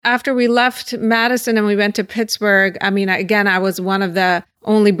after we left Madison and we went to Pittsburgh, I mean, again, I was one of the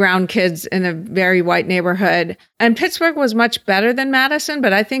only brown kids in a very white neighborhood. And Pittsburgh was much better than Madison,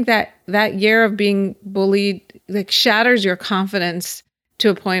 but I think that year of being bullied like shatters your confidence to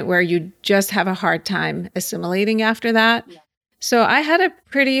a point where you just have a hard time assimilating after that. Yeah. So I had a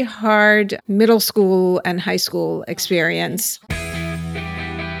pretty hard middle school and high school experience.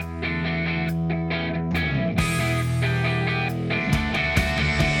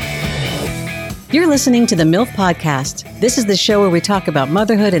 You're listening to the MILF Podcast. This is the show where we talk about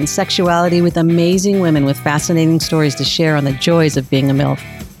motherhood and sexuality with amazing women with fascinating stories to share on the joys of being a MILF.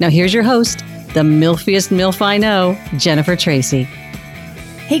 Now here's your host, the MILFiest MILF I know, Jennifer Tracy.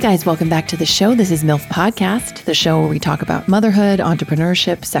 Hey guys, welcome back to the show. This is MILF Podcast, the show where we talk about motherhood,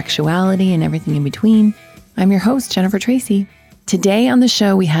 entrepreneurship, sexuality, and everything in between. I'm your host, Jennifer Tracy. Today on the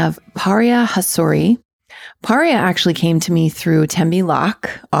show, we have Pariya Hassouri. Pariya actually came to me through Tembi Locke,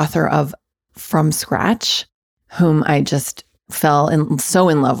 author of From Scratch, whom I just fell so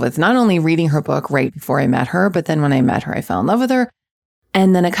in love with, not only reading her book right before I met her, but then when I met her, I fell in love with her.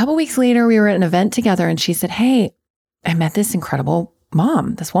 And then a couple weeks later, we were at an event together and she said, "Hey, I met this incredible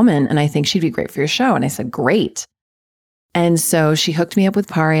mom, this woman, and I think she'd be great for your show." And I said, "Great." And so she hooked me up with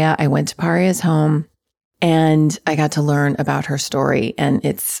Pariya. I went to Pariya's home and I got to learn about her story. And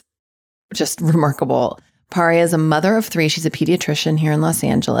it's just remarkable. Pariya is a mother of 3. She's a pediatrician here in Los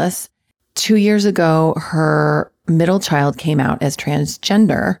Angeles. 2 years ago, her middle child came out as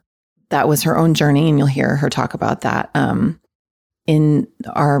transgender. That was her own journey, and you'll hear her talk about that in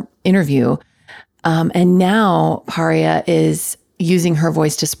our interview. And now Pariya is using her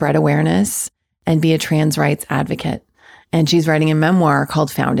voice to spread awareness and be a trans rights advocate. And she's writing a memoir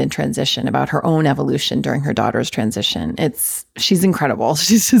called Found in Transition about her own evolution during her daughter's transition. She's incredible.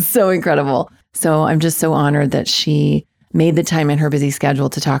 She's just so incredible. So I'm just so honored that she made the time in her busy schedule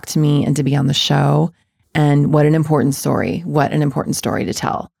to talk to me and to be on the show. And what an important story. What an important story to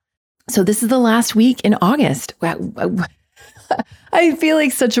tell. So this is the last week in August. I feel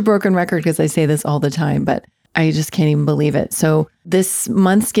like such a broken record because I say this all the time, but I just can't even believe it. So this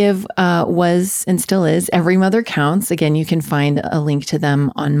month's give was and still is Every Mother Counts. Again, you can find a link to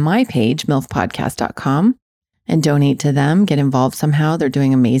them on my page, milfpodcast.com, and donate to them, get involved somehow. They're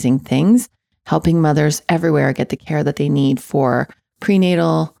doing amazing things, helping mothers everywhere get the care that they need for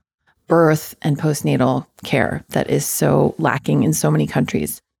prenatal, birth, and postnatal care that is so lacking in so many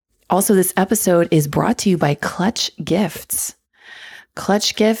countries. Also, this episode is brought to you by Clutch Gifts.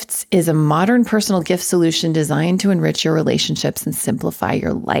 Clutch Gifts is a modern personal gift solution designed to enrich your relationships and simplify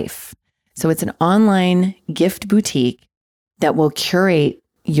your life. So it's an online gift boutique that will curate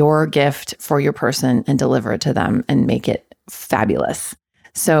your gift for your person and deliver it to them and make it fabulous.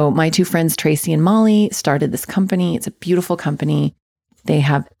 So my 2 friends, Tracy and Molly, started this company. It's a beautiful company. They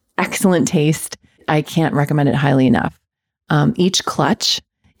have excellent taste. I can't recommend it highly enough. Each clutch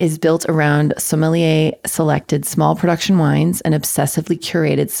is built around sommelier selected small production wines and obsessively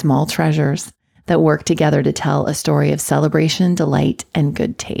curated small treasures that work together to tell a story of celebration, delight, and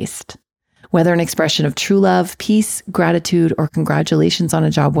good taste. Whether an expression of true love, peace, gratitude, or congratulations on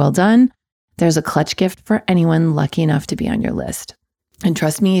a job well done, there's a clutch gift for anyone lucky enough to be on your list. And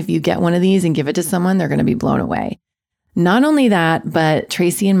trust me, if you get one of these and give it to someone, they're going to be blown away. Not only that, but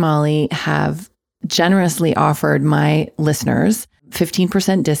Tracy and Molly have generously offered my listeners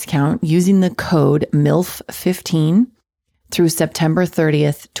 15% discount using the code MILF15 through September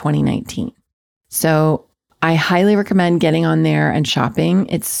 30th, 2019. So I highly recommend getting on there and shopping.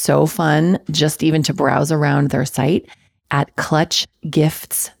 It's so fun just even to browse around their site at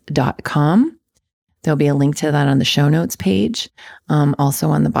clutchgifts.com. There'll be a link to that on the show notes page.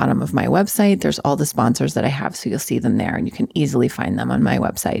 Also on the bottom of my website, there's all the sponsors that I have, so you'll see them there and you can easily find them on my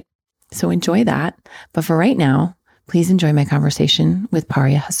website. So enjoy that. But for right now, please enjoy my conversation with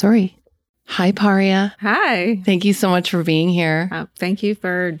Pariya Hassouri. Hi, Pariya. Hi. Thank you so much for being here. Thank you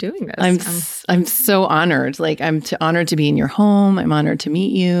for doing this. I'm so honored. I'm honored to be in your home. I'm honored to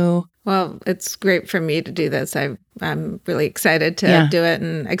meet you. Well, it's great for me to do this. I'm really excited to do it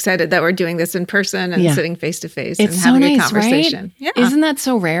and excited that we're doing this in person and sitting face to face and having a conversation. Right? Yeah. Isn't that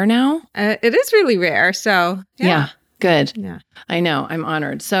so rare now? It is really rare. So yeah. Good. Yeah. I know. I'm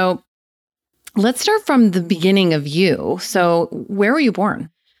honored. So let's start from the beginning of you. So where were you born?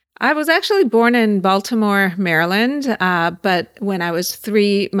 I was actually born in Baltimore, Maryland, but when I was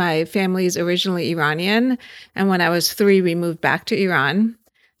 3, my family is originally Iranian. And when I was 3, we moved back to Iran.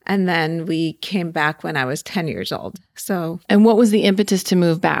 And then we came back when I was 10 years old. And what was the impetus to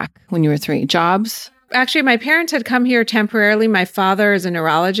move back when you were 3? Jobs? Actually, my parents had come here temporarily. My father is a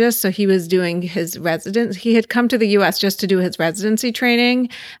neurologist, so he was doing his residence. He had come to the U.S. just to do his residency training.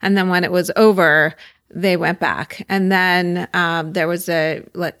 And then when it was over, they went back. And then there was the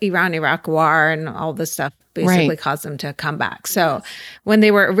Iran-Iraq war and all this stuff basically caused them to come back. So when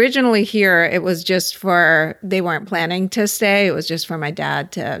they were originally here, it was just they weren't planning to stay. It was just for my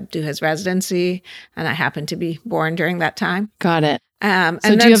dad to do his residency. And I happened to be born during that time. Got it. And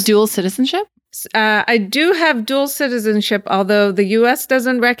so do you have dual citizenship? I do have dual citizenship, although the U.S.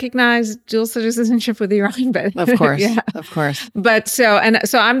 doesn't recognize dual citizenship with Iran. But of course, of course. But so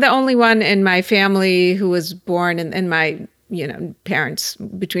I'm the only one in my family who was born in my parents,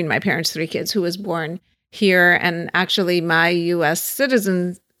 between my parents' 3 kids, who was born here. And actually, my U.S.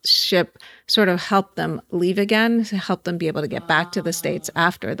 citizenship sort of helped them leave again, to help them be able to get back to the States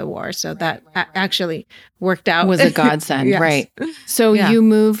after the war. So that actually worked out. Was a godsend, yes. Right. So you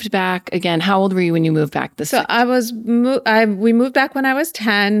moved back again. How old were you when you moved back? We moved back when I was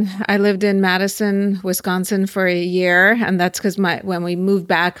 10. I lived in Madison, Wisconsin for a year. And that's because when we moved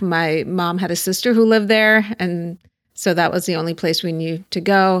back, my mom had a sister who lived there. And so that was the only place we knew to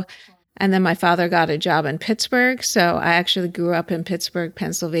go. And then my father got a job in Pittsburgh. So I actually grew up in Pittsburgh,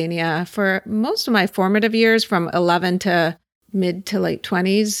 Pennsylvania for most of my formative years, from 11 to mid to late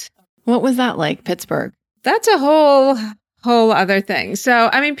 20s. What was that like, Pittsburgh? That's a whole other thing. So,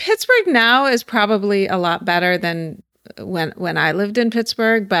 I mean, Pittsburgh now is probably a lot better than when I lived in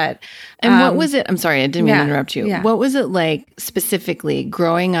Pittsburgh. But what was it? I'm sorry, I didn't mean to interrupt you. Yeah. What was it like specifically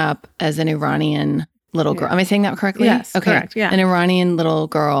growing up as an Iranian little girl? Am I saying that correctly? Yes, okay. Correct. Yeah. An Iranian little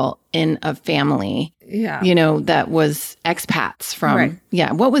girl in a family, that was expats from,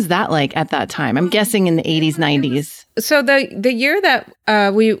 What was that like at that time? I'm guessing in the 80s, 90s. So the year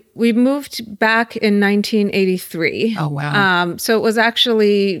that we moved back in 1983. Oh, wow. So it was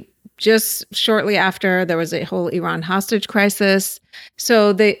actually just shortly after there was a whole Iran hostage crisis.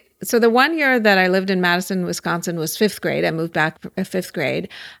 So the 1 year that I lived in Madison, Wisconsin was 5th grade. I moved back 5th grade.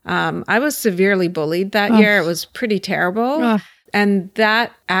 I was severely bullied that year. It was pretty terrible. And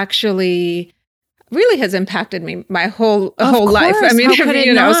that actually really has impacted me my whole life. I mean,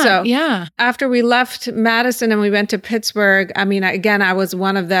 so after we left Madison and we went to Pittsburgh, I mean, again, I was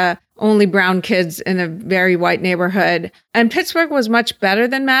one of the only brown kids in a very white neighborhood. And Pittsburgh was much better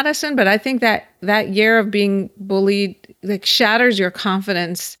than Madison, but I think that year of being bullied shatters your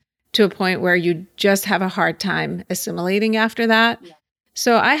confidence to a point where you just have a hard time assimilating after that. Yeah.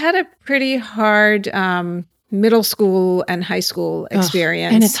 So I had a pretty hard middle school and high school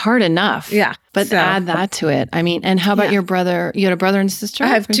experience. And it's hard enough. Yeah. But add that to it. I mean, and how about your brother? You had a brother and sister? I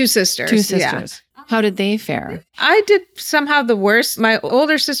have 2 sisters. 2 sisters. Yeah. How did they fare? I did somehow the worst. My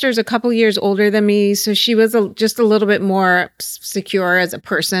older sister is a couple years older than me, so she was just a little bit more secure as a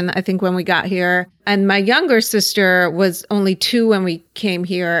person, I think, when we got here. And my younger sister was only 2 when we came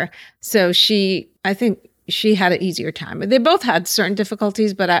here, so I think she had an easier time. They both had certain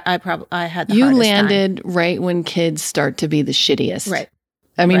difficulties, but I had the hardest time. You landed right when kids start to be the shittiest. Right.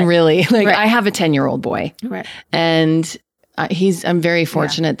 I mean, really, I have a 10-year-old boy. Right. And I'm very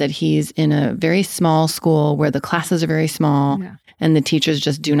fortunate that he's in a very small school where the classes are very small and the teachers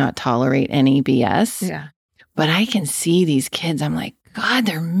just do not tolerate any BS. Yeah. But I can see these kids. I'm like, God,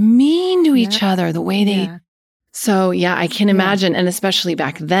 they're mean to each other the way they. Yeah. So, I can imagine. And especially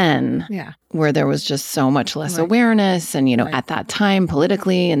back then where there was just so much less awareness and, at that time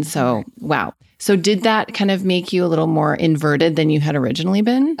politically. And so, wow. So did that kind of make you a little more inverted than you had originally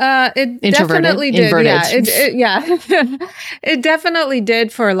been? It definitely did. Inverted. It definitely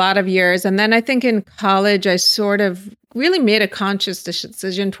did for a lot of years. And then I think in college, I sort of really made a conscious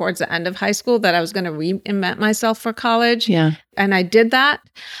decision towards the end of high school that I was going to reinvent myself for college. Yeah. And I did that.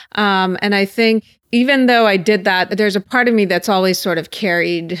 And I think even though I did that, there's a part of me that's always sort of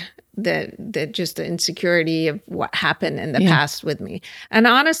carried the insecurity of what happened in the past with me. And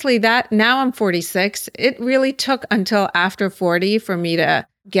honestly, that now I'm 46, it really took until after 40 for me to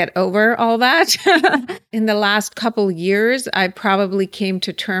get over all that. In the last couple years, I probably came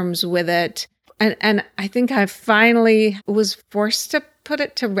to terms with it. And I think I finally was forced to put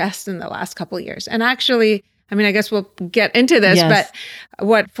it to rest in the last couple of years. And actually, I mean, I guess we'll get into this, but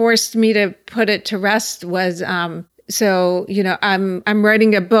what forced me to put it to rest was, so, I'm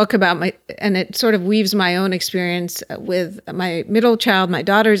writing a book about and it sort of weaves my own experience with my middle child, my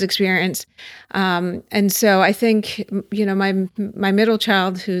daughter's experience. And so I think, my middle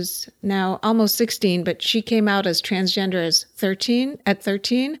child, who's now almost 16, but she came out as transgender at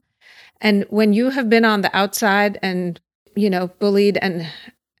 13. And when you have been on the outside and, bullied and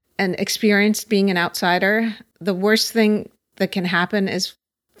experienced being an outsider, the worst thing that can happen is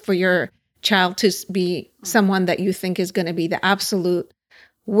for your child to be someone that you think is going to be the absolute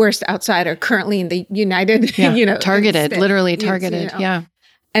worst outsider currently in the United, targeted, literally targeted. Yeah.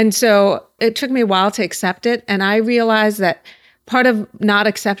 And so it took me a while to accept it. And I realized that part of not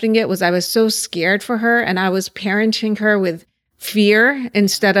accepting it was I was so scared for her, and I was parenting her with fear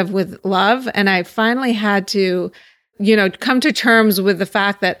instead of with love. And I finally had to, come to terms with the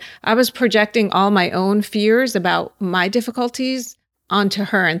fact that I was projecting all my own fears about my difficulties onto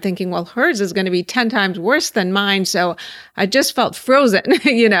her and thinking, well, hers is going to be 10 times worse than mine. So I just felt frozen,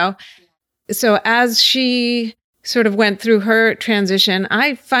 So as she sort of went through her transition,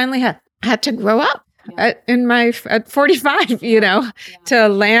 I finally had to grow up at 45, to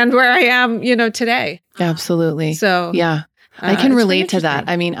land where I am, today. Absolutely. So yeah, I can relate to that.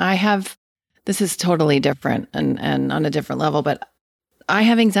 I mean, this is totally different and on a different level, but I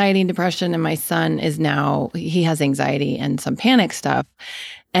have anxiety and depression, and my son he has anxiety and some panic stuff.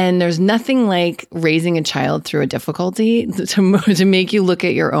 And there's nothing like raising a child through a difficulty to make you look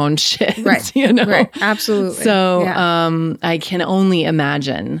at your own shit. Right. Right. Absolutely. So I can only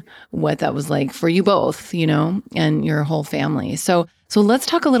imagine what that was like for you both, and your whole family. So let's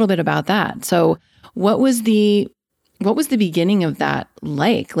talk a little bit about that. So what was the beginning of that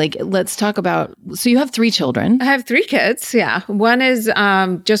like? Like, let's talk about, so you have 3 children. I have 3 kids. Yeah. One is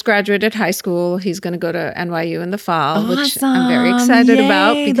just graduated high school. He's going to go to NYU in the fall, which I'm very excited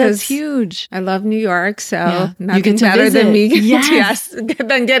about because that's huge. I love New York. So you get to better visit. than me. Yes.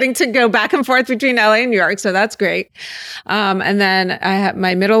 Than getting to go back and forth between LA and New York. So that's great. And then I have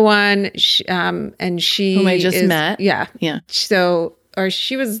my middle one, and she whom I just met. Yeah. Yeah.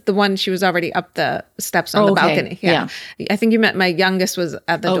 She was the one, she was already up the steps on the balcony. Yeah. I think you met my youngest was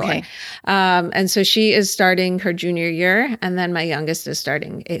at the door. And so she is starting her junior year, and then my youngest is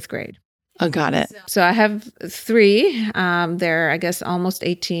starting 8th grade. Oh, got it. So I have 3. They're, I guess, almost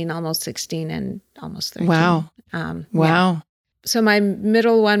 18, almost 16, and almost 13. Wow. Yeah. So my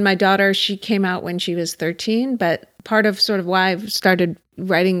middle one, my daughter, she came out when she was 13, but part of sort of why I've started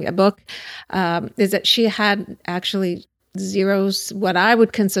writing a book is that she had actually 0, what I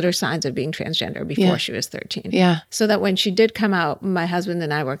would consider signs of being transgender before she was 13. Yeah. So that when she did come out, my husband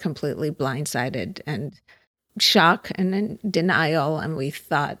and I were completely blindsided and shock and in denial. And we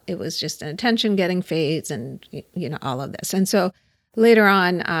thought it was just an attention-getting phase and, all of this. And so later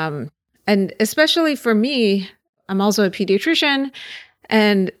on, and especially for me, I'm also a pediatrician,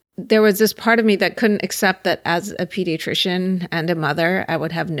 and there was this part of me that couldn't accept that as a pediatrician and a mother, I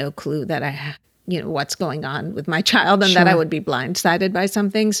would have no clue that what's going on with my child and that I would be blindsided by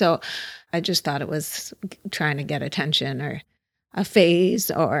something. So I just thought it was trying to get attention or a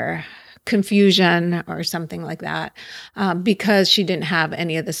phase or confusion or something like that. Because she didn't have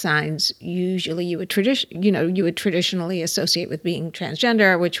any of the signs usually you would traditionally associate with being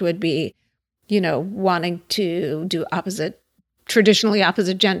transgender, which would be, wanting to do traditionally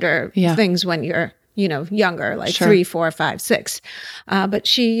opposite gender things when you're younger, like 3, 4, 5, 6. But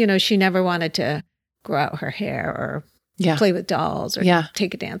she never wanted to grow out her hair or play with dolls or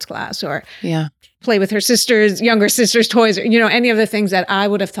take a dance class or play with her younger sister's toys or, any of the things that I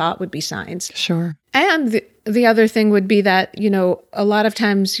would have thought would be signs. Sure. And the other thing would be that, a lot of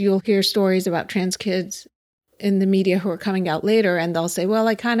times you'll hear stories about trans kids in the media who are coming out later, and they'll say, well,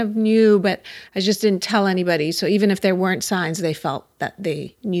 I kind of knew, but I just didn't tell anybody. So even if there weren't signs, they felt that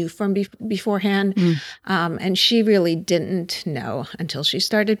they knew from beforehand. And she really didn't know until she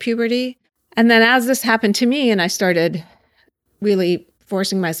started puberty. And then as this happened to me, and I started really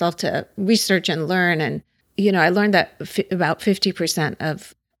forcing myself to research and learn, and, I learned that about 50%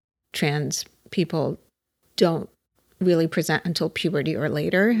 of trans people don't really present until puberty or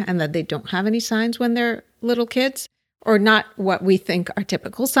later, and that they don't have any signs when they're little kids, or not what we think are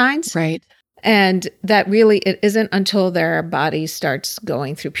typical signs. Right. And that really it isn't until their body starts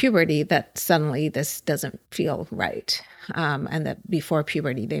going through puberty that suddenly this doesn't feel right. And that before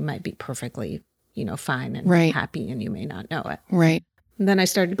puberty, they might be perfectly, fine and happy, and you may not know it. Right. And then I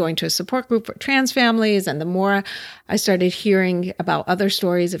started going to a support group for trans families. And the more I started hearing about other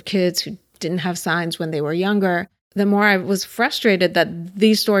stories of kids who didn't have signs when they were younger, the more I was frustrated that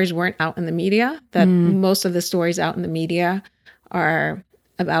these stories weren't out in the media, that most of the stories out in the media are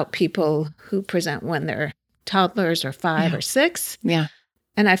about people who present when they're toddlers or 5 or 6. Yeah.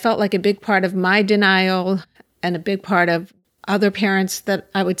 And I felt like a big part of my denial and a big part of other parents that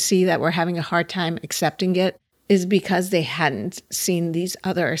I would see that were having a hard time accepting it is because they hadn't seen these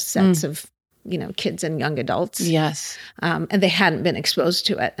other sets of kids and young adults. Yes. And they hadn't been exposed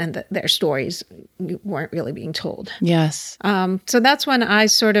to it, and their stories weren't really being told. Yes. So that's when I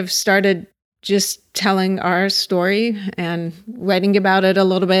sort of started just telling our story and writing about it a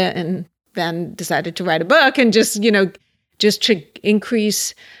little bit and then decided to write a book and just to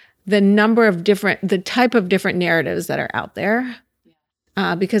increase the type of different narratives that are out there.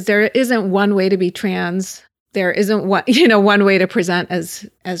 Because there isn't one way to be trans. There isn't one way to present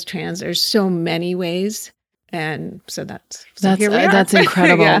as trans. There's so many ways. And so here we are. That's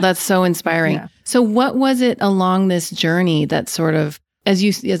incredible. Yeah. That's so inspiring. Yeah. So what was it along this journey that sort of, as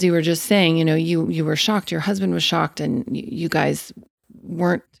you were just saying, you were shocked, your husband was shocked, and you guys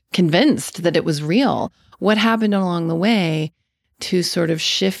weren't convinced that it was real. What happened along the way to sort of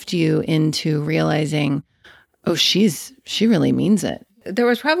shift you into realizing, oh, she really means it? There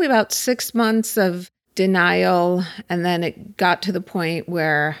was probably about 6 months of denial, and then it got to the point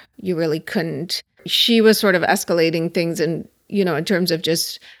where you really couldn't. She was sort of escalating things in terms of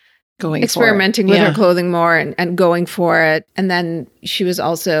just experimenting with her clothing more and going for it. And then she was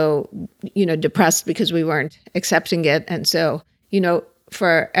also, depressed because we weren't accepting it. And so,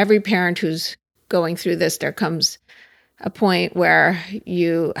 for every parent who's going through this, there comes a point where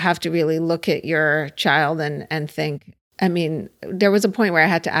you have to really look at your child and think. I mean, there was a point where I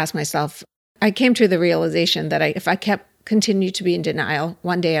had to ask myself, I came to the realization that if I continued to be in denial,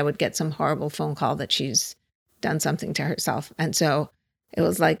 one day I would get some horrible phone call that she's done something to herself. And so it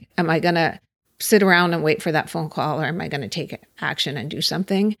was like, am I going to sit around and wait for that phone call, or am I going to take action and do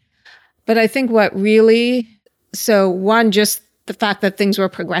something? But I think one, just the fact that things were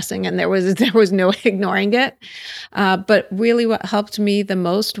progressing and there was no ignoring it. But really what helped me the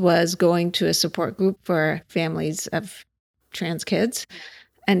most was going to a support group for families of trans kids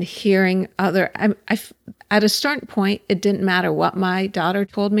and hearing at a certain point, it didn't matter what my daughter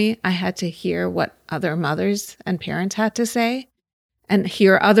told me. I had to hear what other mothers and parents had to say, and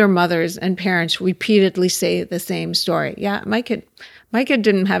hear other mothers and parents repeatedly say the same story. Yeah, my kid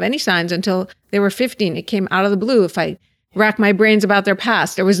didn't have any signs until they were 15. It came out of the blue. If I racked my brains about their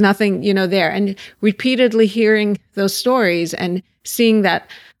past, there was nothing, there. And repeatedly hearing those stories and seeing that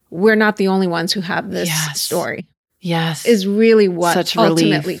we're not the only ones who have this story. Yes. Is really what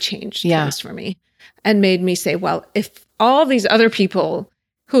ultimately changed things for me and made me say, well, if all these other people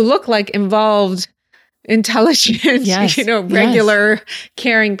who look like involved, intelligent, regular,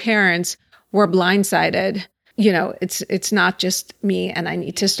 caring parents were blindsided, it's not just me, and I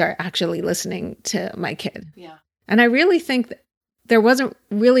need to start actually listening to my kid. Yeah. And I really think that there wasn't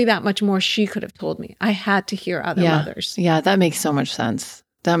really that much more she could have told me. I had to hear other mothers. Yeah, that makes so much sense.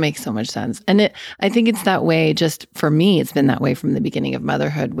 And I think it's that way, just for me, it's been that way from the beginning of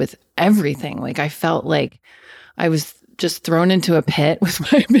motherhood with everything. Like I felt like I was just thrown into a pit with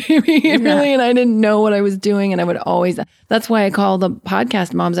my baby, really, and I didn't know what I was doing. And I would always, that's why I call the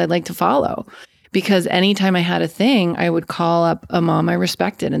podcast Moms I'd Like to Follow, because anytime I had a thing, I would call up a mom I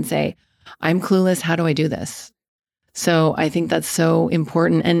respected and say, I'm clueless. How do I do this? So I think that's so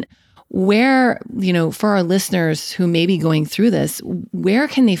important. And where, for our listeners who may be going through this, where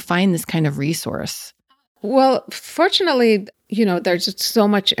can they find this kind of resource? Well, fortunately, there's just so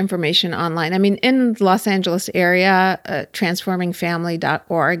much information online. I mean, in the Los Angeles area,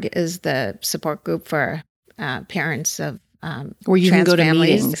 transformingfamily.org is the support group for parents of where you trans can go to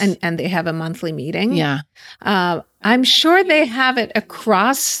families, meetings. and they have a monthly meeting. Yeah. I'm sure they have it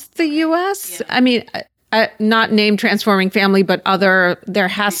across the U.S. Yeah. I mean, not named Transforming Family, but there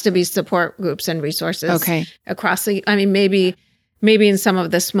has to be support groups and resources across maybe in some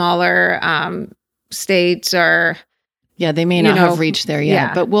of the smaller states, or they may not have reached there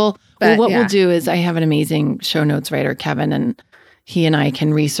yet. But what we'll do is, I have an amazing show notes writer, Kevin, and he and I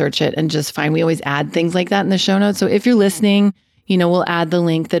can research it and just find. We always add things like that in the show notes. So if you're listening, we'll add the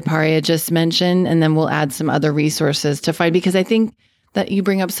link that Paria just mentioned, and then we'll add some other resources to find, because I think that you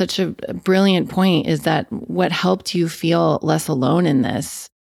bring up such a brilliant point, is that what helped you feel less alone in this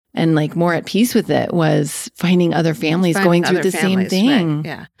and like more at peace with it was finding other families going through the same thing. Right.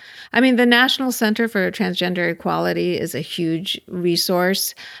 Yeah. I mean, the National Center for Transgender Equality is a huge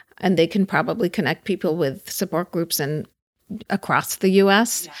resource, and they can probably connect people with support groups across the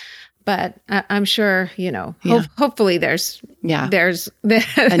U.S. Yeah. But I'm sure, hopefully there's a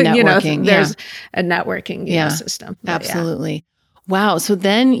networking, there's a networking system. Absolutely. Wow. So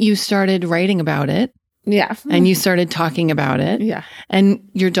then you started writing about it. Yeah. And you started talking about it. Yeah. And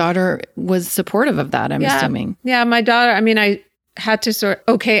your daughter was supportive of that, I'm assuming. Yeah. My daughter, I had to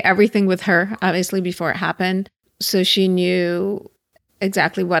everything with her, obviously, before it happened. So she knew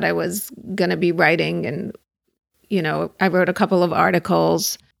exactly what I was going to be writing. And, I wrote a couple of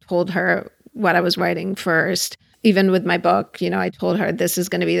articles, told her what I was writing first. Even with my book, I told her this is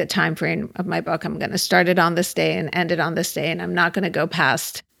going to be the time frame of my book. I'm going to start it on this day and end it on this day. And I'm not going to go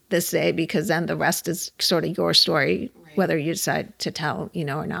past this day, because then the rest is sort of your story whether you decide to tell,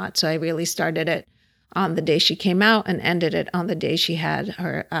 or not. So I really started it on the day she came out and ended it on the day she had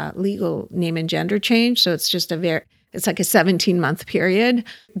her legal name and gender change. So it's just it's like a 17-month period.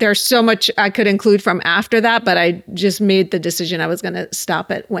 There's so much I could include from after that, but I just made the decision I was going to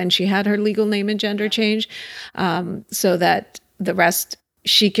stop it when she had her legal name and gender change, so that the rest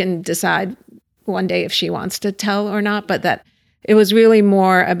she can decide one day if she wants to tell or not. But that it was really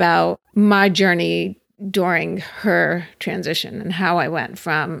more about my journey during her transition and how I went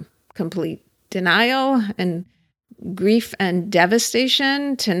from complete denial and grief and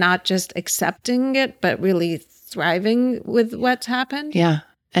devastation to not just accepting it, but really thriving with what's happened. Yeah.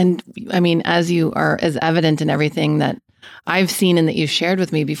 And I mean, as evident in everything that I've seen and that you've shared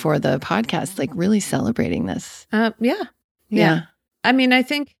with me before the podcast, like really celebrating this. Yeah. I mean, I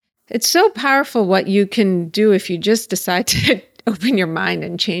think it's so powerful what you can do if you just decide to open your mind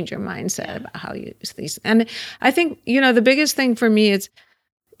and change your mindset about how you use these. And I think, the biggest thing for me is,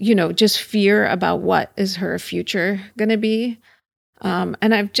 just fear about what is her future going to be.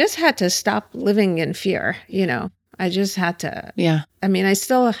 And I've just had to stop living in fear, I just had to. Yeah. I mean, I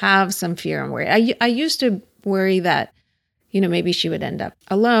still have some fear and worry. I used to worry that, maybe she would end up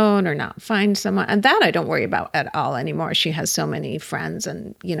alone or not find someone. And that I don't worry about at all anymore. She has so many friends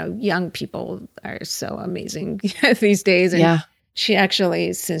and, young people are so amazing these days. And she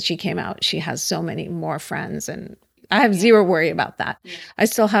actually, since she came out, she has so many more friends and I have zero worry about that. Yeah. I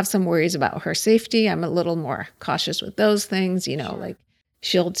still have some worries about her safety. I'm a little more cautious with those things, like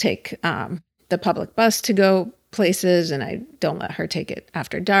she'll take the public bus to go places and I don't let her take it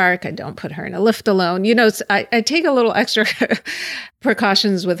after dark. I don't put her in a lift alone. I take a little extra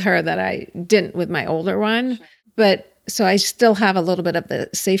precautions with her that I didn't with my older one. But so I still have a little bit of the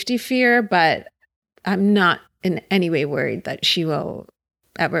safety fear, but I'm not in any way worried that she will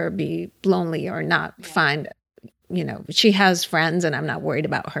ever be lonely or not find she has friends and I'm not worried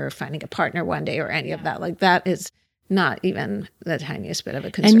about her finding a partner one day or any of that. Like that is not even the tiniest bit of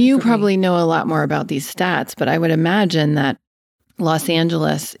a concern. And you probably know a lot more about these stats, but I would imagine that Los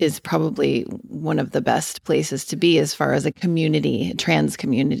Angeles is probably one of the best places to be as far as a community, a trans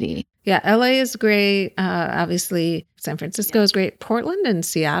community. Yeah, LA is great. Obviously, San Francisco is great. Portland and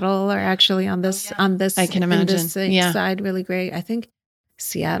Seattle are actually on this I can imagine. Side really great. I think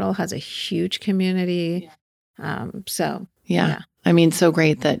Seattle has a huge community. I mean, so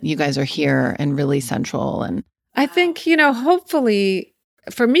great that you guys are here and really central. And I think, hopefully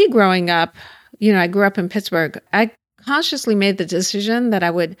for me growing up, I grew up in Pittsburgh. I consciously made the decision that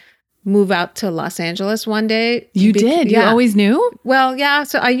I would move out to Los Angeles one day. You did? You always knew? Well, yeah.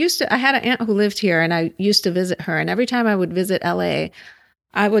 So I had an aunt who lived here and I used to visit her. And every time I would visit LA,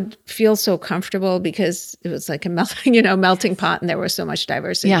 I would feel so comfortable because it was like a melting pot and there was so much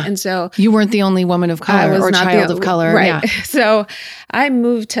diversity. Yeah. And so you weren't the only woman of color or child of color. Right. Yeah. So I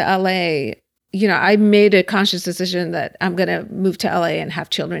moved to LA. I made a conscious decision that I'm going to move to LA and have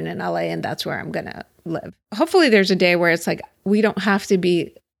children in LA and that's where I'm going to live. Hopefully there's a day where it's like, we don't have to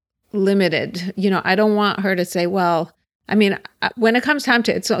be limited. I don't want her to say, well, I mean, when it comes time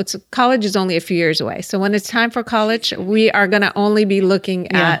to it's college is only a few years away. So when it's time for college, we are going to only be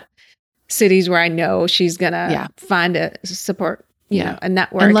looking at cities where I know she's going to find a support, a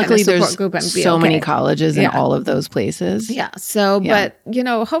network and luckily and a support there's group and be so okay. many colleges in all of those places. Yeah. So, but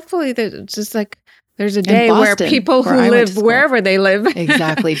hopefully there's just like, there's a day where people who live wherever they live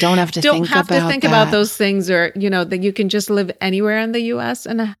exactly don't have to think about those things, or that you can just live anywhere in the U.S.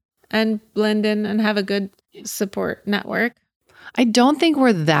 and blend in and have a good support network. I don't think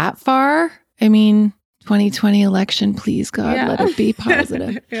we're that far. I mean, 2020 election, please God, let it be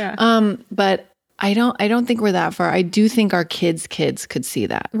positive. But I don't think we're that far. I do think our kids could see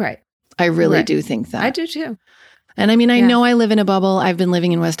that. Right. I really do think that. I do too. And I mean, I know I live in a bubble. I've been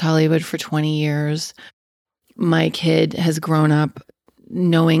living in West Hollywood for 20 years. My kid has grown up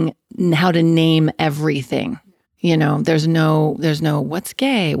knowing how to name everything. There's no what's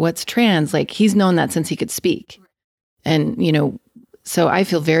gay, what's trans. Like he's known that since he could speak. And, so I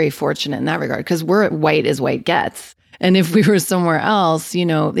feel very fortunate in that regard because we're white as white gets. And if we were somewhere else, he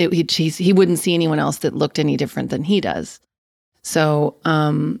wouldn't see anyone else that looked any different than he does. So,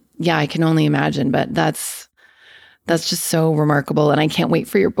 I can only imagine, but that's just so remarkable. And I can't wait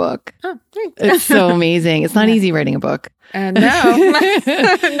for your book. Oh, thanks. It's so amazing. It's not easy writing a book. No,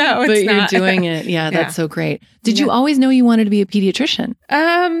 no, but you're doing it. Yeah, that's so great. Did you always know you wanted to be a pediatrician?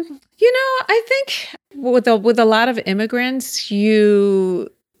 I think with a lot of immigrants, you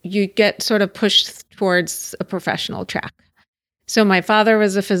get sort of pushed towards a professional track. So my father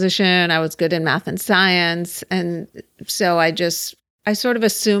was a physician. I was good in math and science. And so I sort of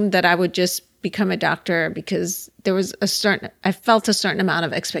assumed that I would just become a doctor because there was I felt a certain amount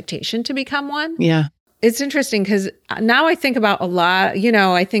of expectation to become one. Yeah. It's interesting because now I think about a lot,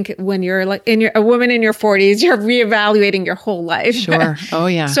 I think when you're like a woman in your 40s, you're reevaluating your whole life. Sure. Oh,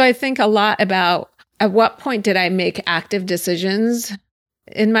 yeah. So I think a lot about at what point did I make active decisions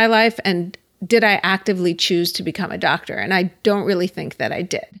in my life, and did I actively choose to become a doctor? And I don't really think that I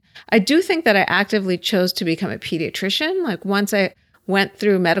did. I do think that I actively chose to become a pediatrician. Like once I went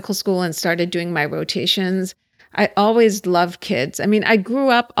through medical school and started doing my rotations, I always loved kids. I mean, I grew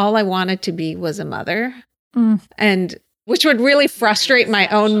up, all I wanted to be was a mother. And which would really frustrate my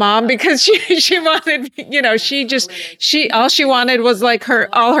own mom because she wanted, all she wanted was like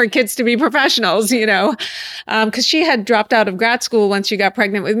all her kids to be professionals, because she had dropped out of grad school once she got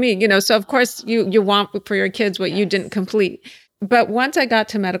pregnant with me, so of course you want for your kids what you didn't complete. But once I got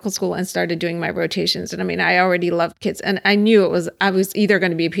to medical school and started doing my rotations, and I mean, I already loved kids, and I knew I was either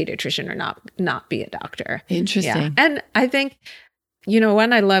going to be a pediatrician or not be a doctor. Interesting. Yeah. And I think,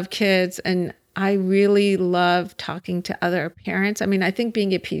 when I love kids, and I really love talking to other parents. I mean, I think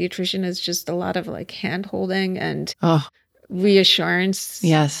being a pediatrician is just a lot of like hand holding and reassurance.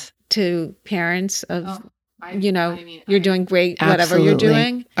 Yes. To parents of, you're doing great, whatever you're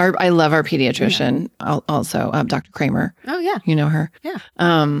doing. I love our pediatrician also, Dr. Kramer. Oh, yeah. You know her? Yeah.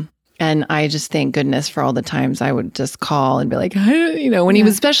 And I just thank goodness for all the times I would just call and be like,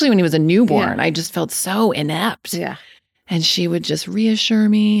 especially when he was a newborn, I just felt so inept. Yeah. And she would just reassure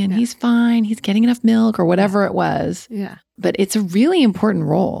me, and he's fine, he's getting enough milk or whatever it was. Yeah. But it's a really important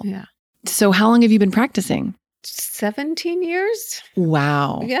role. Yeah. So how long have you been practicing? 17 years.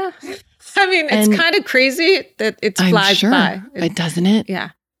 Wow. Yeah. I mean, it's kind of crazy that it flies by. Doesn't it? Yeah.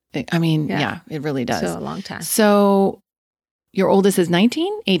 I mean, yeah, it really does. So a long time. So your oldest is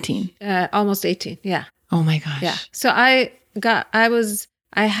 19, 18? Almost 18. Yeah. Oh my gosh. Yeah. So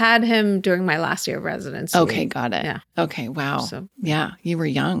I had him during my last year of residency. Okay. Got it. Yeah. Okay. Wow. So, yeah. You were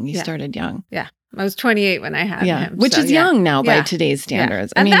young. You started young. Yeah. I was 28 when I had him. Which is young now by today's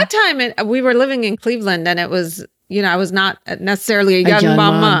standards. Yeah. At that time, we were living in Cleveland, and it was, I was not necessarily a young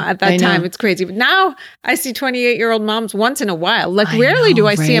mama at that time. It's crazy. But now I see 28-year-old moms once in a while. Like rarely do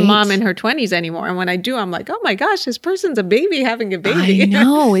I see a mom in her 20s anymore. And when I do, I'm like, oh my gosh, this person's a baby having a baby. I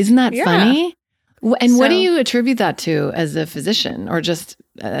know. Isn't that funny? And what do you attribute that to as a physician or just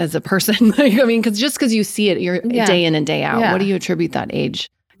as a person? Because you see it day in and day out. What do you attribute that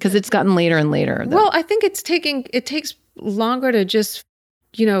age? Because it's gotten later and later. Well, I think it takes longer to just,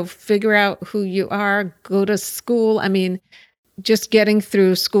 figure out who you are, go to school. I mean, just getting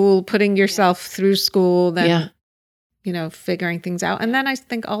through school, putting yourself through school, then, figuring things out. And then I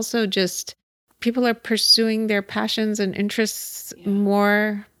think also just people are pursuing their passions and interests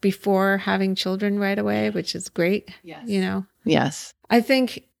more before having children right away, which is great. Yes. Yes. I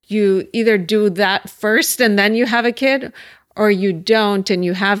think you either do that first and then you have a kid, or you don't and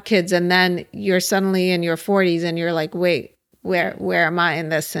you have kids and then you're suddenly in your 40s and you're like, wait, where am I in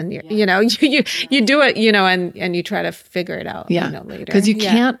this? And you do it, and you try to figure it out later. Because you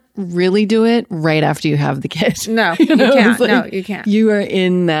can't really do it right after you have the kid. No, you can't. No, you can't. You are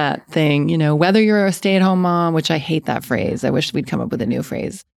in that thing, whether you're a stay-at-home mom, which I hate that phrase. I wish we'd come up with a new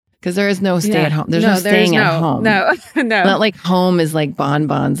phrase. Because there is no stay-at-home. There's no staying at home. No. Not like home is like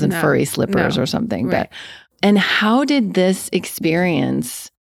bonbons and furry slippers or something. Right. And how did this experience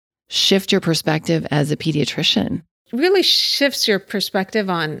shift your perspective as a pediatrician? Really shifts your perspective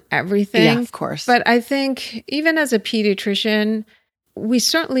on everything. Yeah, of course. But I think even as a pediatrician, we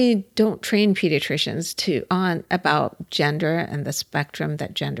certainly don't train pediatricians on about gender and the spectrum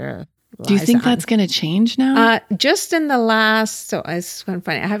that gender lies Do you think on. that's going to change now? Just in the last, so it's kind of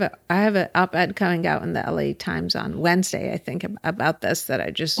funny. I have an op-ed coming out in the LA Times on Wednesday, I think, about this that I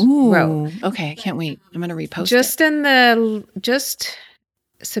just wrote. Okay, I can't wait. I'm going to repost Just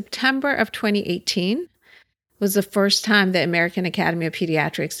September of 2018 was the first time the American Academy of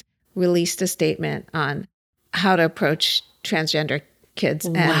Pediatrics released a statement on how to approach transgender kids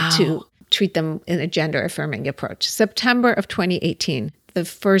and to treat them in a gender-affirming approach. September of 2018, the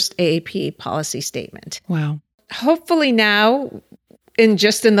first AAP policy statement. Wow. Hopefully now, in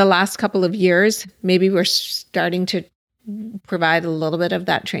the last couple of years, maybe we're starting to provide a little bit of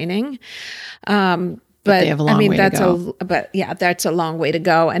that training. But they have a long way to go. That's a long way to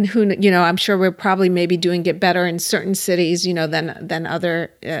go. And I'm sure we're probably maybe doing it better in certain cities, than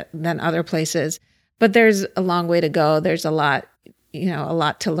other places. But there's a long way to go. There's a lot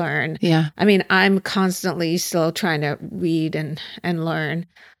to learn. Yeah. I mean, I'm constantly still trying to read and learn.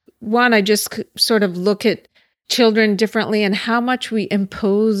 One, I just sort of look at children differently and how much we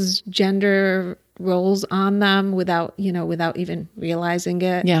impose gender roles on them without even realizing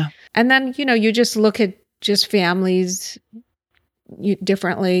it. Yeah. And then, you just look at just families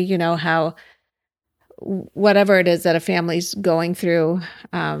differently, how whatever it is that a family's going through,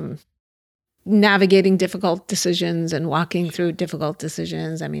 navigating difficult decisions and walking through difficult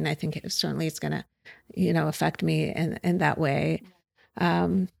decisions. I mean, I think certainly it's going to, affect me in that way.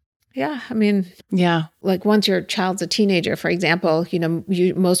 Yeah. I mean, yeah. Like once your child's a teenager, for example,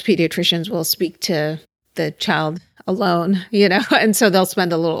 most pediatricians will speak to the child alone, and so they'll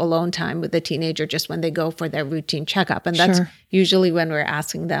spend a little alone time with the teenager just when they go for their routine checkup. And that's usually when we're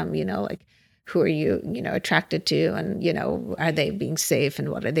asking them, like, who are you, attracted to, and, are they being safe, and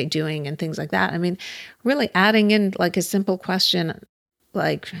what are they doing, and things like that. I mean, really adding in like a simple question,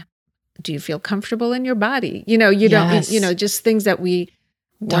 like, do you feel comfortable in your body? You don't, just things that we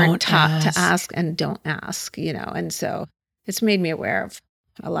weren't taught to ask and don't ask, and so it's made me aware of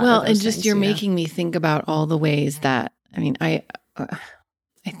a lot of those and just things, you're making me think about all the ways that, I mean, I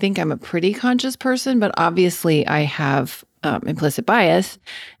think I'm a pretty conscious person, but obviously I have implicit bias.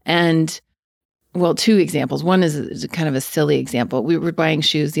 And well, two examples. One is kind of a silly example. We were buying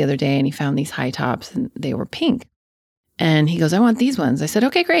shoes the other day and he found these high tops and they were pink. And he goes, I want these ones. I said,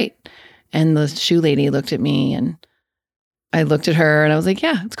 okay, great. And the shoe lady looked at me and I looked at her and I was like,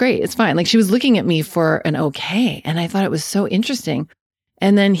 yeah, it's great. It's fine. Like she was looking at me for an okay. And I thought it was so interesting.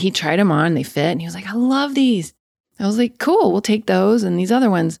 And then he tried them on, they fit, and he was like, I love these. I was like, cool, we'll take those and these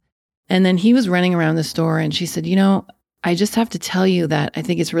other ones. And then he was running around the store and she said, I just have to tell you that I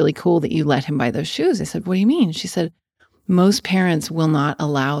think it's really cool that you let him buy those shoes. I said, what do you mean? She said, most parents will not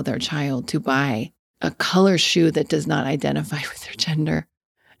allow their child to buy a color shoe that does not identify with their gender.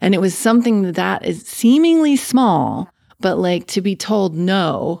 And it was something that is seemingly small, but like to be told,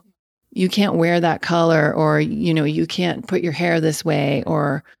 no, you can't wear that color, or, you can't put your hair this way,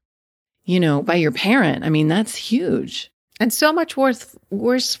 or, by your parent. I mean, that's huge. And so much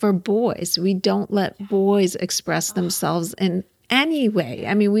worse for boys. We don't let boys express themselves in any way.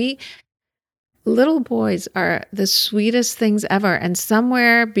 I mean, little boys are the sweetest things ever. And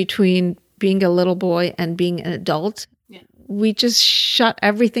somewhere between being a little boy and being an adult, we just shut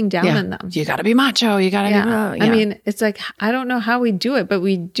everything down in them. You got to be macho. You got to be. I mean, it's like, I don't know how we do it, but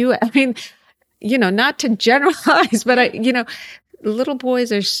we do it. I mean, not to generalize, but little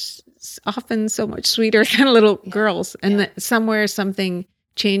boys are often so much sweeter than little girls. And somewhere something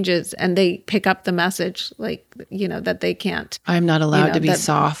changes and they pick up the message, like, that they can't. I'm not allowed to be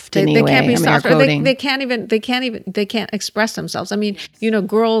soft anyway. They can't be soft. Or they can't express themselves. I mean,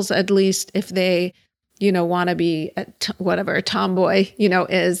 girls, at least if they, want to be whatever a tomboy,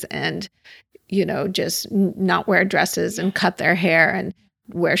 is, and, just not wear dresses and cut their hair and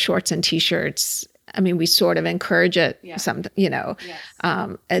wear shorts and t-shirts. I mean, we sort of encourage it. Some,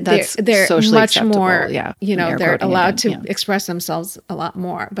 that's they're socially much acceptable. more, Yeah. They're allowed to express themselves a lot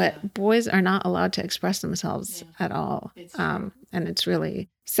more, but boys are not allowed to express themselves at all. And it's really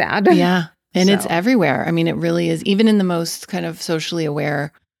sad. Yeah. And it's everywhere. I mean, it really is. Even in the most kind of socially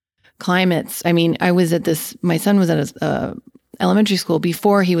aware climates. I mean, my son was at a elementary school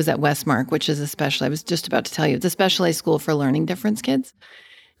before he was at Westmark, which is I was just about to tell you, it's a specialized school for learning difference kids.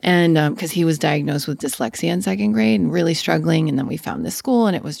 And because he was diagnosed with dyslexia in second grade and really struggling. And then we found this school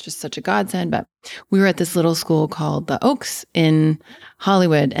and it was just such a godsend. But we were at this little school called the Oaks in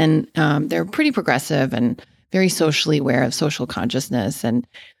Hollywood. And they're pretty progressive and very socially aware of social consciousness. And,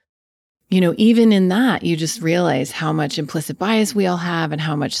 even in that, you just realize how much implicit bias we all have and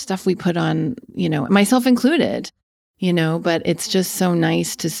how much stuff we put on, myself included, but it's just so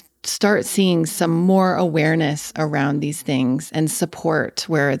nice to start seeing some more awareness around these things and support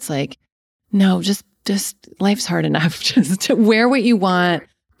where it's like, no, just life's hard enough. Just wear what you want,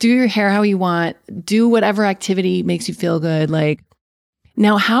 do your hair how you want, do whatever activity makes you feel good. Like,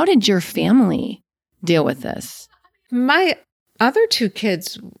 now, how did your family deal with this? My other two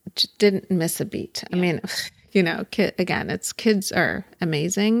kids didn't miss a beat. I mean, kids are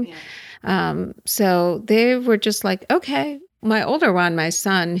amazing. So they were just like, okay. My older one, my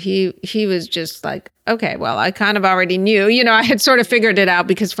son, he was just like, okay, well, I kind of already knew, I had sort of figured it out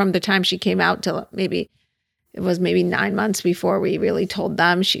because from the time she came out till maybe 9 months before we really told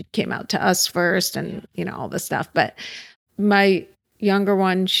them, she came out to us first and, all this stuff. But my younger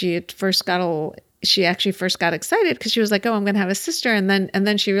one, she actually first got excited because she was like, oh, I'm going to have a sister. And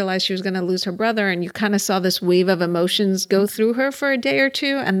then she realized she was going to lose her brother. And you kind of saw this wave of emotions go through her for a day or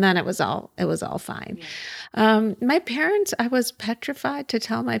two. And then it was all fine. Yeah. My parents, I was petrified to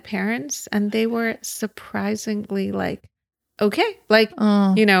tell my parents, and they were surprisingly like, okay. Like,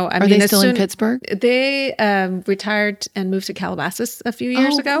 are they still in Pittsburgh? They retired and moved to Calabasas a few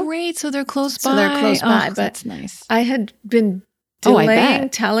years ago. Great. So they're close by. But that's nice. I had been delaying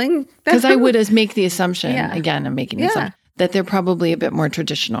bet. telling them. Because I would make the assumption, again, I'm making the Yeah. assumption, that they're probably a bit more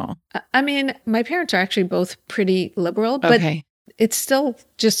traditional. I mean, my parents are actually both pretty liberal, but Okay. it's still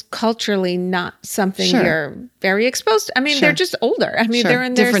just culturally not something Sure. you're very exposed to. I mean, Sure. they're just older. I mean, Sure. they're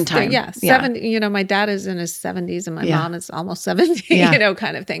in their Different time. Yeah, Yeah. 70. You know, my dad is in his 70s and my Yeah. mom is almost 70. Yeah. You know,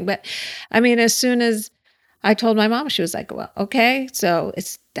 kind of thing. But I mean, as soon as I told my mom, she was like, "Well, okay, so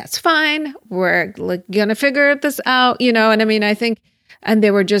that's fine. We're gonna figure this out." You know, and I mean, I think, and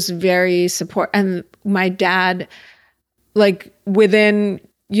they were just very And my dad, like within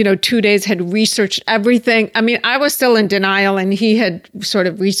 2 days had researched everything. I mean, I was still in denial and he had sort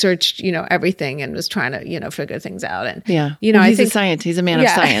of researched, everything and was trying to, figure things out. And, he's a scientist. He's a man of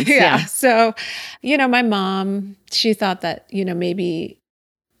science. Yeah. So, my mom, she thought that, maybe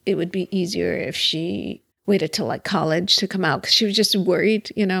it would be easier if she waited till like college to come out because she was just worried,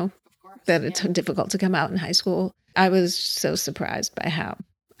 that it's difficult to come out in high school. I was so surprised by how,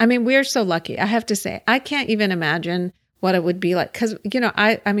 I mean, we're so lucky. I have to say, I can't even imagine what it would be like. Because,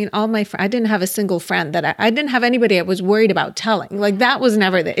 I mean, all my friends, I didn't have a single friend that I didn't have anybody I was worried about telling. Like that was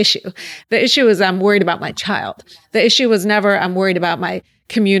never the issue. The issue is I'm worried about my child. The issue was never I'm worried about my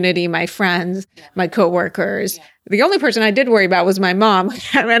community, my friends, my coworkers. The only person I did worry about was my mom.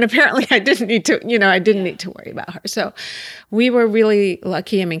 And apparently I didn't need to worry about her. So we were really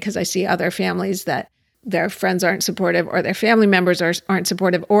lucky. I mean, because I see other families that their friends aren't supportive or their family members aren't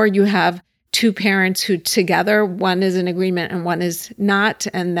supportive, or you have two parents who together, one is in agreement and one is not.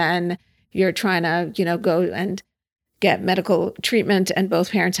 And then you're trying to, go and get medical treatment and both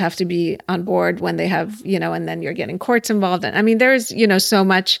parents have to be on board when they have, and then you're getting courts involved. And I mean, there's, so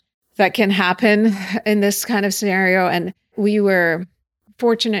much that can happen in this kind of scenario. And we were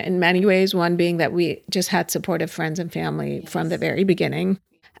fortunate in many ways, one being that we just had supportive friends and family from the very beginning.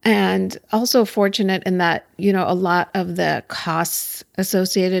 And also fortunate in that, a lot of the costs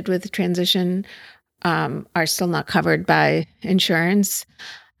associated with transition are still not covered by insurance.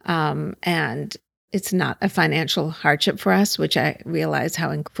 And it's not a financial hardship for us, which I realize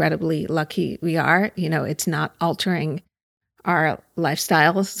how incredibly lucky we are. It's not altering our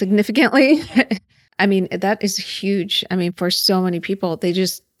lifestyle significantly. I mean, that is huge. I mean, for so many people, they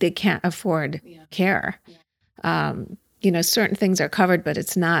can't afford care. Certain things are covered, but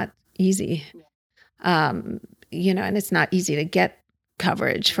it's not easy. And it's not easy to get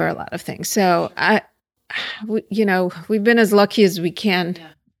coverage for a lot of things. So we've been as lucky as we can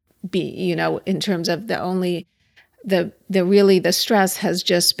be, in terms of the stress has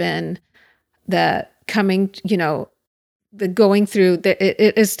just been the coming, the going through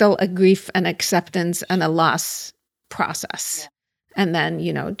it is still a grief and acceptance and a loss process. And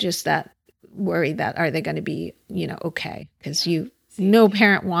then, just that worry that are they going to be, okay? Because no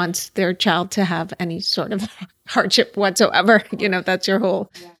parent wants their child to have any sort of hardship whatsoever. That's your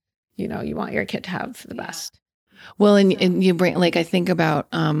whole, you want your kid to have the best. Well, and you bring, like, I think about,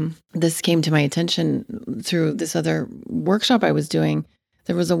 this came to my attention through this other workshop I was doing.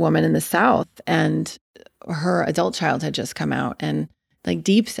 There was a woman in the South and her adult child had just come out, and like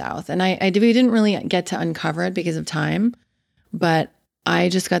deep South. And we didn't really get to uncover it because of time, but I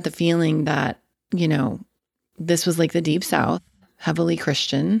just got the feeling that, this was like the deep South, heavily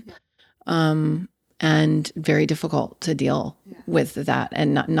Christian, and very difficult to deal with that,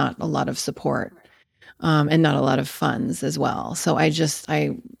 and not a lot of support, and not a lot of funds as well. So I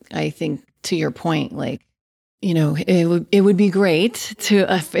think, to your point, like, it would be great to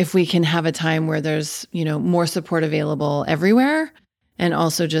if we can have a time where there's, more support available everywhere, and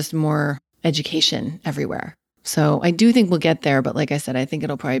also just more education everywhere. So I do think we'll get there, but like I said, I think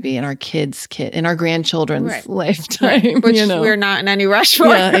it'll probably be in our in our grandchildren's lifetime, which we're not in any rush for.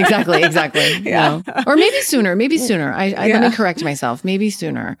 Yeah, exactly. Yeah. No. Or maybe sooner. Let me correct myself. Maybe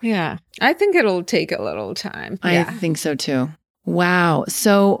sooner. Yeah. I think it'll take a little time. I think so too. Wow.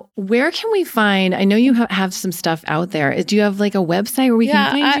 So where can we find, I know you have some stuff out there. Do you have like a website where we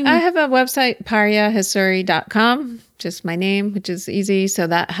can find you? I have a website, paryahasuri.com, just my name, which is easy. So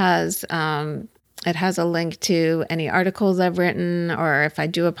that has, it has a link to any articles I've written, or if I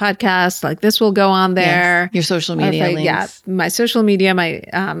do a podcast, like this will go on there. Yes. Your social media links. Yeah, my social media, my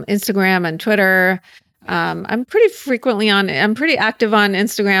Instagram and Twitter. I'm pretty active on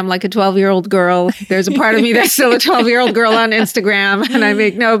Instagram, like a 12-year-old girl. There's a part of me that's still a 12-year-old girl on Instagram, and I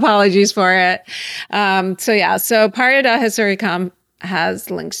make no apologies for it. So Parya.Hasuri.com has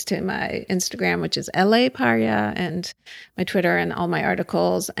links to my Instagram, which is LA Parya, and my Twitter and all my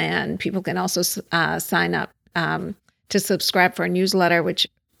articles. And people can also sign up to subscribe for a newsletter, which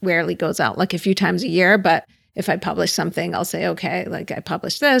rarely goes out, like a few times a year. But if I publish something, I'll say, okay, like I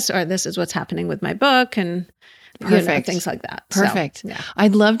published this, or this is what's happening with my book, and Perfect. things like that. Perfect. So, yeah.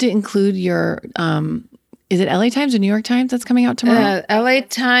 I'd love to include your, is it LA Times or New York Times that's coming out tomorrow? LA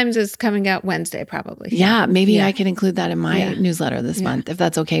Times is coming out Wednesday, probably. Yeah, maybe I can include that in my newsletter this month, if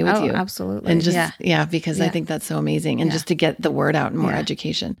that's okay with you. Absolutely. And just, because I think that's so amazing. And just to get the word out and more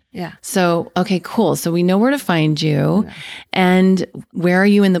education. Yeah. So, okay, cool. So we know where to find you. Yeah. And where are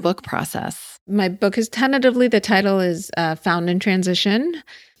you in the book process? My book is tentatively, the title is Found in Transition.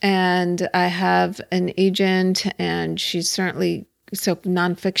 And I have an agent, and she's certainly... So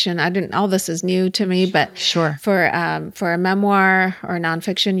nonfiction, all this is new to me, but sure. For a memoir or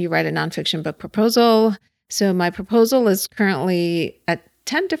nonfiction, you write a nonfiction book proposal. So my proposal is currently at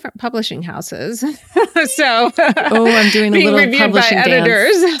 10 different publishing houses. So I'm doing a little publishing by dance.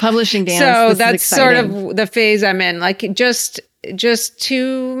 Editors. Publishing dance. So that's sort of the phase I'm in. Like just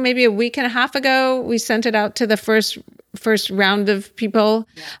maybe a week and a half ago, we sent it out to the first round of people,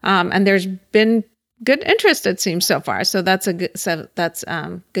 and there's been good interest, it seems, so far. So that's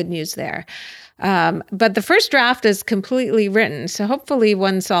good news there. But the first draft is completely written. So hopefully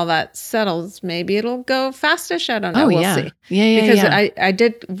once all that settles, maybe it'll go fastish. I don't know. We'll see. Yeah. Because I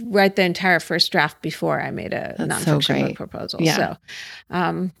did write the entire first draft before I made a nonfiction book proposal. Yeah.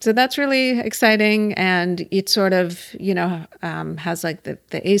 So that's really exciting. And it sort of, has like the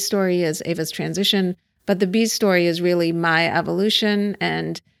A story is Ava's transition, but the B story is really my evolution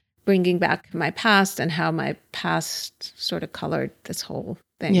and bringing back my past and how my past sort of colored this whole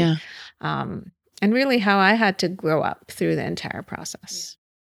thing. Yeah. And really how I had to grow up through the entire process.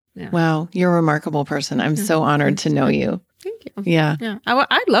 Yeah. Wow. You're a remarkable person. I'm so honored to know you. Thank you. Yeah. Yeah.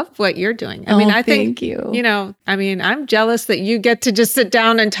 I love what you're doing. I mean, I think, thank you. I'm jealous that you get to just sit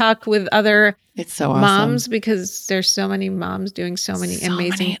down and talk with other it's so awesome. Moms, because there's so many moms doing so many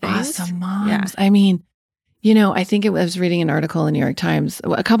amazing things. Awesome moms. Yeah. I mean, I think I was reading an article in the New York Times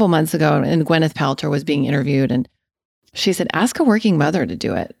a couple months ago, and Gwyneth Paltrow was being interviewed, and she said, ask a working mother to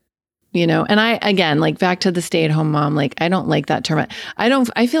do it. And I, again, like back to the stay-at-home mom, like I don't like that term.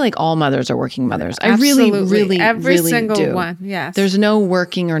 I feel like all mothers are working mothers. Absolutely. I really Every really single do. one. Yes. There's no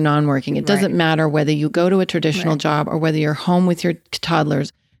working or non-working. It doesn't matter whether you go to a traditional job or whether you're home with your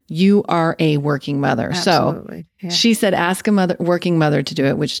toddlers. You are a working mother. Absolutely. So she said, ask a working mother to do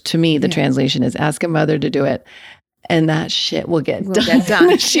it, which to me, the translation is ask a mother to do it. And that shit will get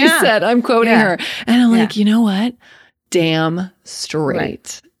done. She said, I'm quoting her. And I'm like, you know what? Damn straight.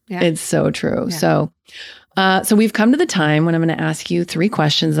 Right. Yeah. It's so true. Yeah. So we've come to the time when I'm going to ask you 3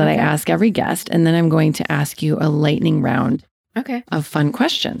 questions that I ask every guest. And then I'm going to ask you a lightning round of fun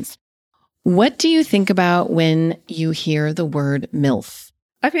questions. What do you think about when you hear the word MILF?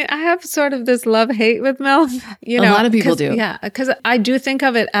 I mean, I have sort of this love-hate with MILF. A lot of people do. Yeah, because I do think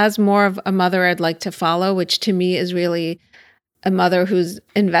of it as more of a mother I'd like to follow, which to me is really a mother who's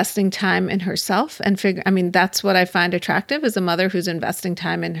investing time in herself and that's what I find attractive, is a mother who's investing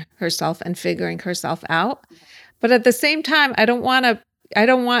time in herself and figuring herself out. But at the same time, I don't want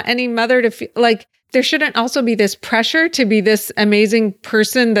any mother to feel like there shouldn't also be this pressure to be this amazing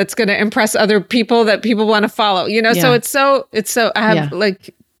person that's going to impress other people that people want to follow, So it's so I have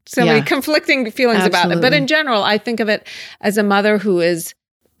like so many conflicting feelings about it. But in general, I think of it as a mother who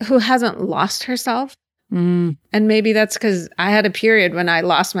hasn't lost herself. And maybe that's because I had a period when I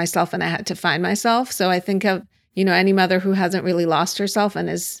lost myself and I had to find myself. So I think of, any mother who hasn't really lost herself and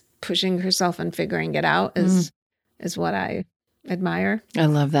is pushing herself and figuring it out is what I admire. I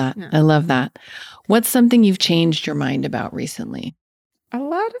love that. Yeah. I love that. What's something you've changed your mind about recently? A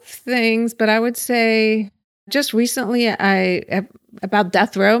lot of things, but I would say just recently about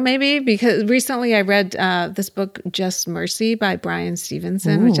death row, maybe, because recently I read this book, Just Mercy by Brian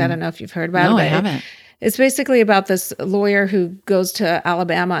Stevenson, which I don't know if you've heard about. No, I haven't. It's basically about this lawyer who goes to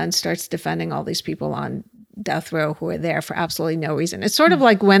Alabama and starts defending all these people on death row who are there for absolutely no reason. It's sort of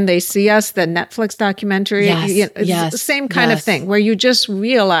like When They See Us, the Netflix documentary. It's the same kind of thing where you just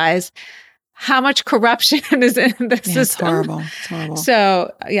realize how much corruption is in the system. It's horrible. It's horrible.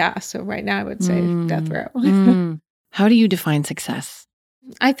 So right now I would say death row. How do you define success?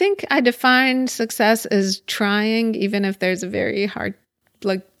 I think I define success as trying, even if there's a very hard,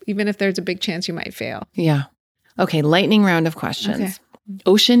 even if there's a big chance you might fail. Yeah. Okay. Lightning round of questions. Okay.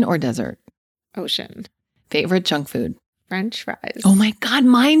 Ocean or desert? Ocean. Favorite junk food? French fries. Oh my God,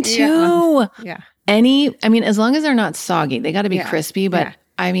 mine too. Yeah. As long as they're not soggy, they got to be crispy. But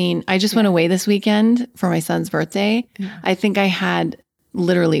I just went away this weekend for my son's birthday. Yeah. I think I had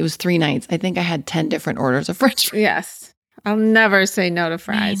it was 3 nights. I think I had 10 different orders of French fries. Yes. I'll never say no to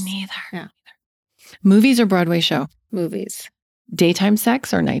fries. Me neither. Yeah. Movies or Broadway show? Movies. Daytime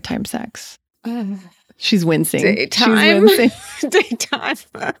sex or nighttime sex? She's wincing. Daytime. She's wincing. Daytime.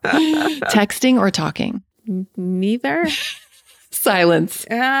 Texting or talking? Neither. Silence.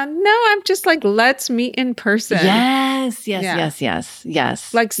 No, I'm just like, let's meet in person. Yes.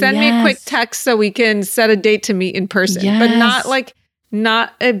 Like send me a quick text so we can set a date to meet in person, but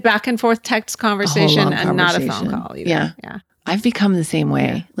not a back and forth text conversation and not a phone call either. Yeah. I've become the same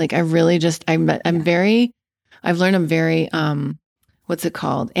way. Yeah. Like I really just, I've learned I'm very, what's it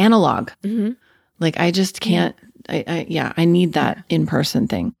called? Analog. Mm-hmm. Like I just can't, I need that in-person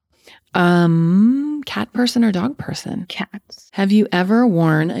thing. Cat person or dog person? Cats. Have you ever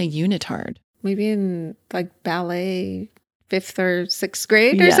worn a unitard? Maybe in like ballet 5th or 6th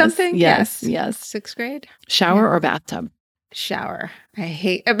grade or something? Yes. 6th grade. Shower or bathtub? Shower. I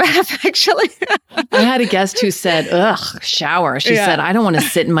hate a bath, actually. I had a guest who said, ugh, shower. She said, I don't want to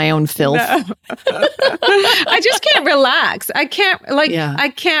sit in my own filth. No. I just can't relax. I can't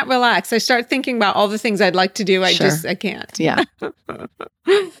relax. I start thinking about all the things I'd like to do. I can't. Yeah.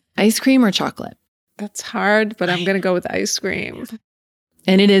 Ice cream or chocolate? That's hard, but I'm going to go with ice cream.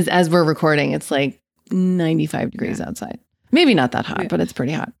 And it is, as we're recording, it's like 95 degrees outside. Maybe not that hot, but it's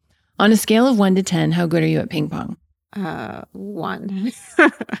pretty hot. On a scale of 1 to 10, how good are you at ping pong? 1,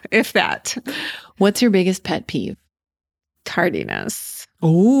 if that. What's your biggest pet peeve? Tardiness.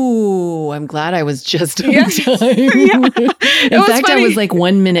 Oh, I'm glad I was just on time. In fact, funny. I was like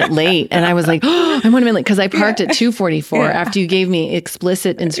 1 minute late and I was like, oh, I'm 1 minute late because I parked at 2:44 after you gave me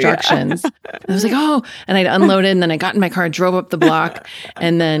explicit instructions. I was like, oh, and I'd unloaded and then I got in my car, drove up the block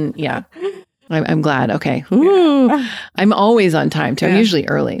and then, I'm glad. Okay. Ooh. I'm always on time too. I'm usually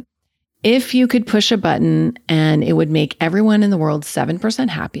early. If you could push a button and it would make everyone in the world 7%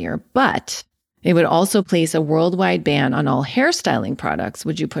 happier, but it would also place a worldwide ban on all hairstyling products,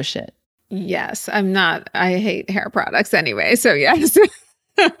 would you push it? Yes. I hate hair products anyway, so yes.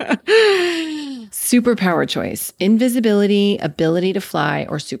 Superpower choice: invisibility, ability to fly,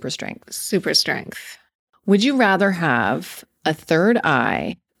 or super strength? Super strength. Would you rather have a third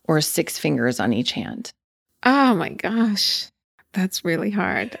eye or 6 fingers on each hand? Oh my gosh. That's really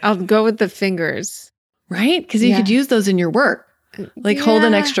hard. I'll go with the fingers. Right? Because you could use those in your work. Like hold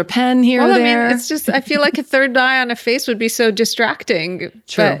an extra pen here or there. I mean, it's just, I feel like a third eye on a face would be so distracting.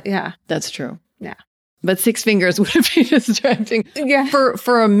 True. But, that's true. Yeah. But 6 fingers would be distracting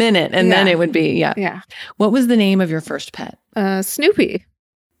for a minute. And then it would be, Yeah. What was the name of your first pet? Snoopy.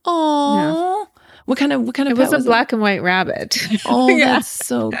 Oh. Yeah. What kind of pet was a black and white rabbit. Oh, that's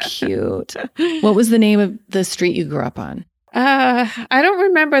so cute. What was the name of the street you grew up on? I don't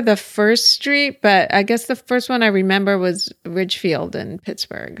remember the first street, but I guess the first one I remember was Ridgefield in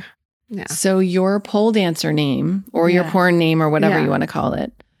Pittsburgh. Yeah. So your pole dancer name or your porn name or whatever you want to call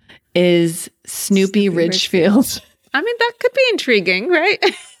it is Snoopy Ridgefield. I mean, that could be intriguing,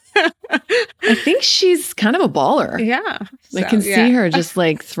 right? I think she's kind of a baller. Yeah. I can see her just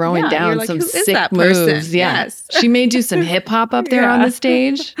like throwing down like, some sick moves. Person? Yeah. Yes. She may do some hip hop up there on the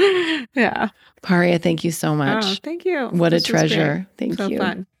stage. Yeah. Paria, thank you so much. Oh, thank you. What a treasure. Thank you.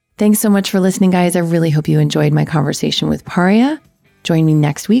 Fun. Thanks so much for listening, guys. I really hope you enjoyed my conversation with Paria. Join me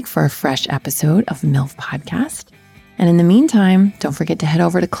next week for a fresh episode of MILF Podcast. And in the meantime, don't forget to head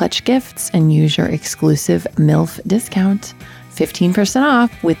over to Clutch Gifts and use your exclusive MILF discount, 15%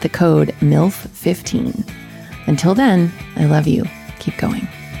 off with the code MILF15. Until then, I love you. Keep going.